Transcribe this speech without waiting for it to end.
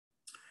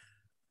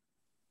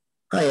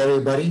Hi,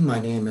 everybody. My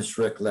name is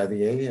Rick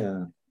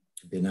Leveille.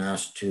 I've been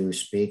asked to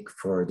speak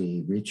for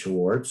the Reach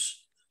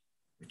Awards,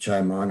 which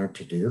I'm honored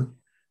to do.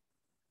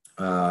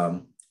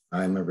 I'm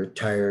a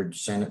retired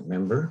Senate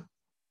member,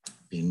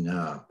 been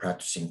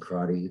practicing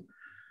karate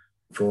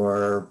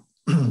for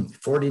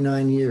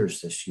 49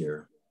 years this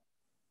year.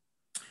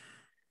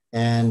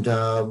 And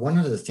one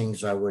of the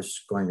things I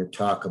was going to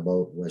talk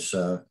about was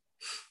a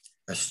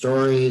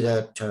story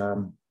that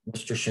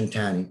Mr.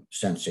 Shintani,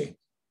 Sensei,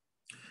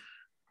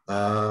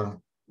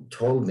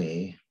 told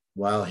me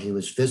while he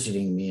was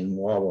visiting me in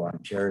Wawa,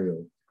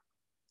 Ontario.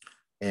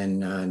 In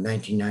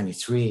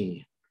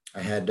 1993,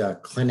 I had a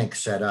clinic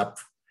set up,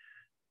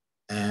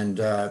 and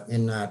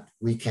in that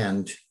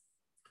weekend,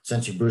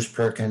 Sensei Bruce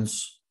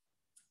Perkins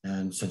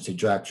and Sensei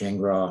Jack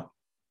Jingraw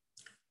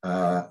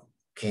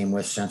came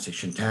with Sensei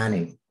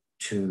Shintani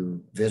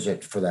to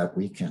visit for that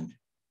weekend.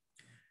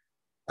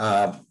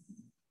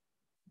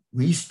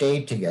 We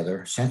stayed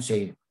together.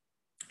 Sensei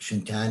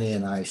Shintani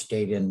and I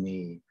stayed in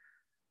the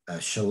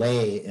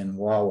chalet in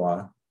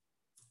Wawa,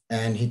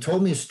 and he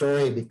told me a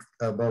story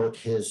about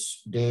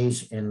his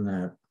days in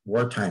the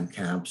wartime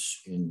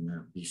camps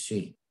in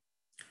BC.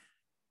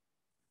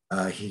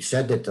 He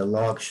said that the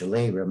log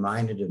chalet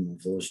reminded him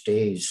of those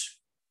days,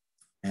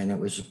 and it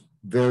was a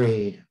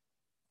very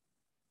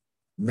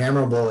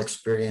memorable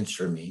experience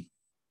for me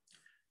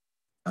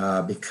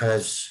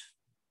because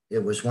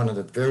it was one of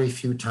the very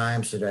few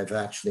times that I've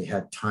actually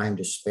had time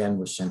to spend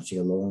with Sensei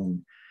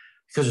alone,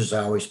 because there's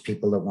always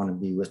people that want to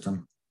be with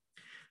him,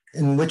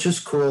 and which is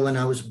cool. And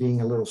I was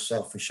being a little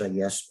selfish, I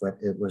guess, but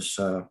it was,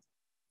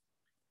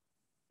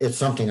 it's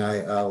something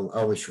I'll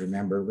always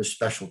remember. It was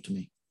special to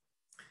me.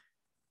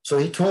 So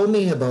he told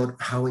me about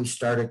how he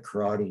started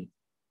karate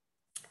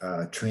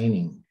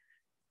training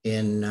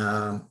in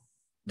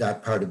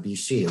that part of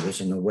BC. It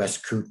was in the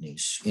West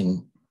Kootenays,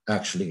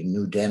 actually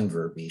New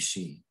Denver,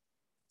 BC.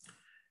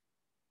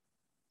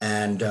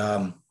 And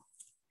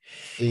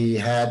he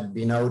had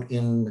been out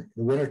in the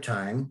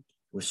wintertime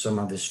with some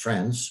of his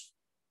friends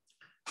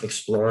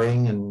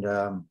exploring, and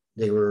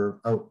they were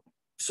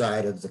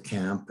outside of the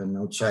camp and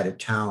outside of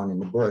town in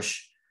the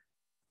bush,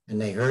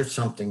 and they heard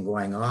something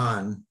going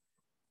on.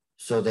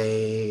 So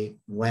they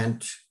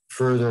went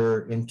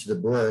further into the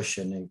bush,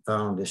 and they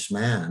found this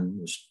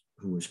man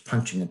who was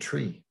punching a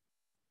tree.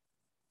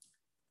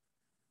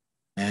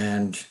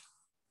 And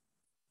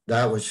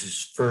that was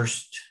his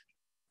first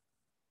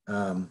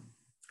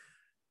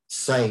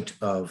sight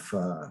of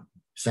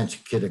Sensei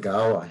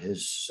Kitagawa,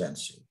 his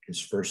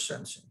first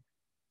sensei.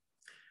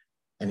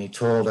 And he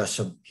told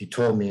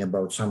me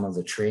about some of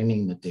the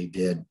training that they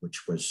did,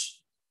 which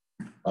was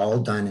all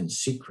done in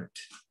secret.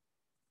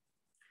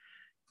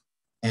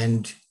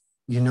 And,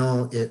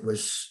 it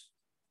was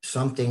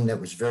something that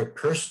was very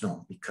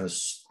personal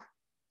because,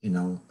 he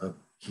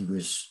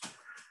was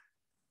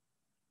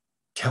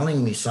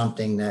telling me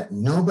something that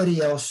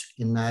nobody else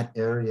in that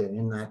area,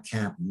 in that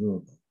camp, knew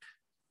about.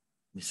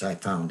 At least I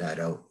found that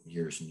out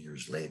years and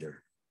years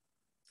later.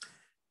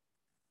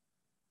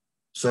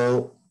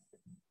 So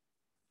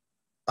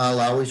I'll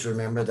always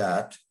remember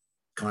that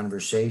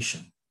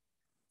conversation.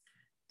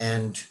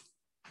 And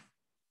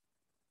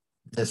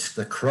the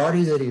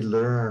karate that he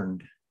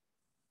learned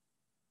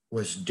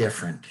was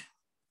different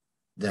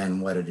than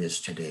what it is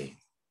today.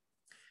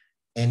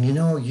 And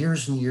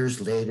years and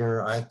years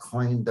later, I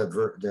coined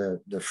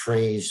the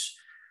phrase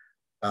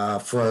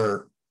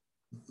for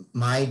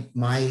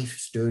my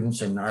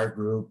students in our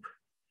group.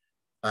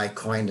 I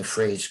coined the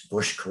phrase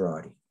bush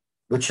karate,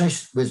 which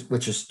is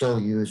still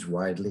used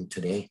widely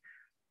today.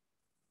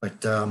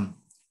 But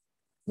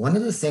one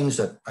of the things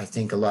that I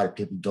think a lot of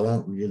people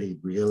don't really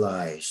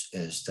realize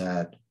is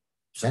that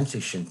Sensei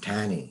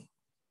Shintani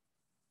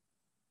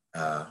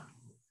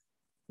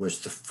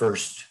was the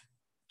first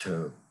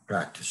to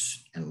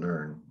practice and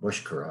learn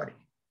bush karate,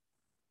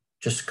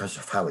 just because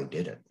of how he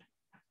did it.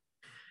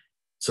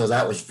 So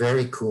that was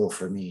very cool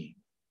for me,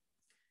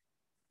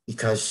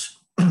 because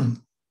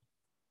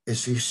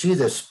as you see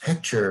this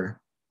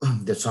picture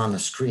that's on the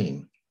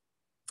screen,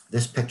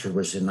 this picture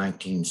was in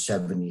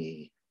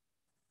 1975,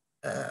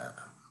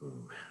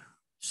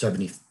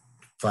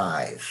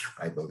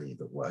 I believe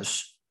it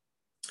was.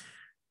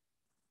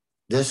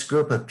 This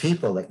group of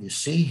people that you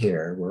see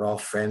here were all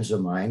friends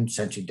of mine.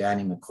 Sensei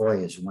Danny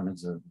McCoy is one of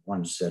the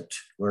ones that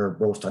were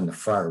both on the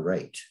far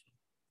right.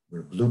 We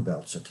were blue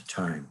belts at the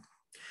time.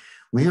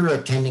 We were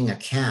attending a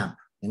camp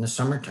in the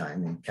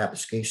summertime in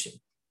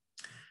Kapuskasing.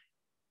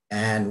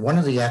 And one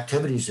of the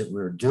activities that we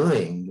were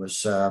doing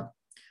was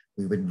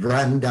we would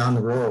run down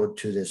the road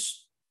to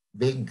this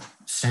big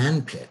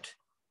sand pit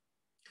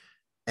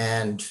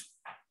and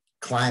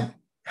climb.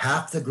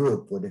 Half the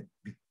group would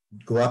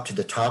go up to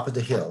the top of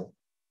the hill,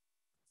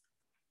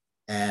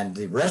 and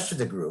the rest of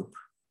the group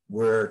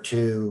were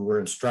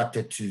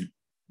instructed to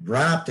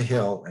run up the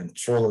hill and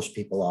throw those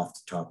people off the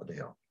top of the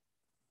hill.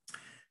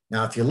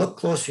 Now, if you look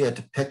closely at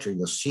the picture,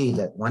 you'll see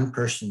that one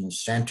person in the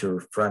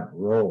center front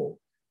row,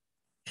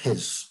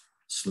 his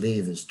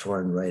sleeve is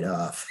torn right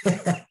off.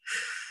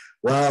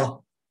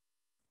 Well,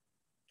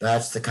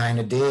 that's the kind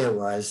of day it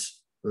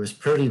was. It was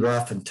pretty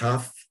rough and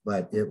tough,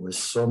 but it was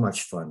so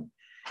much fun.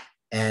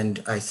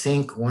 And I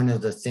think one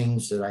of the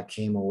things that I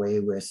came away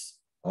with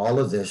all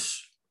of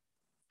this,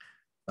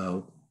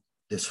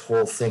 this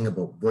whole thing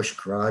about bush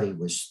karate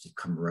was the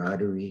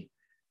camaraderie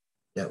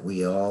that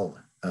we all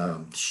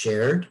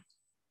shared.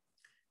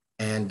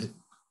 And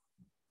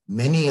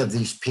many of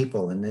these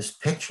people in this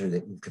picture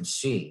that you can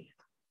see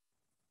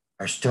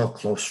are still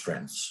close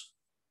friends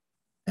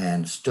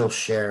and still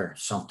share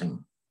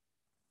something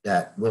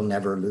that we'll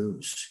never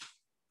lose.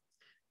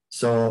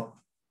 So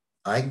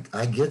I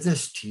give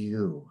this to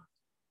you,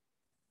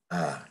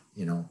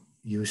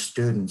 you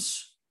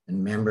students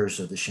and members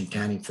of the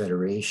Shintani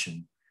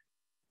Federation,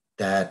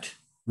 that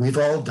we've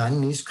all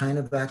done these kind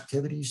of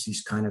activities,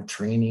 these kind of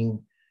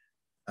training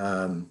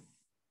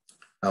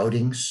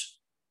outings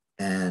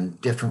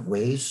and different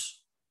ways.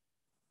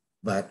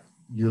 But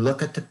you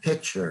look at the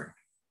picture,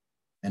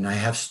 and I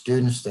have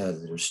students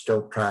that are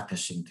still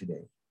practicing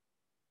today.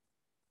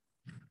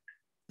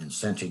 And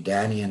Sensei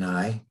Danny and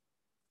I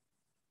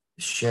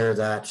share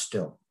that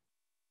still.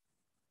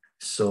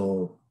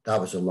 So that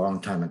was a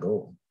long time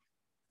ago.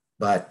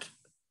 But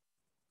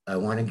I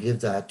want to give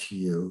that to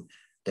you,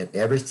 that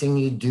everything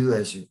you do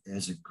as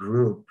a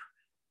group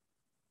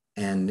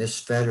and this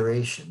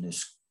federation,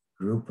 this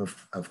group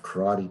of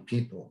karate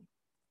people,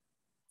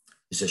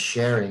 is a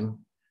sharing,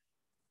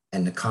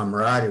 and the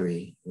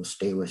camaraderie will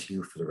stay with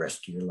you for the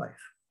rest of your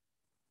life.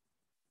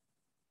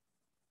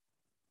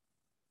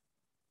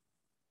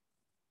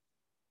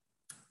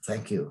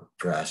 Thank you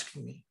for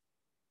asking me.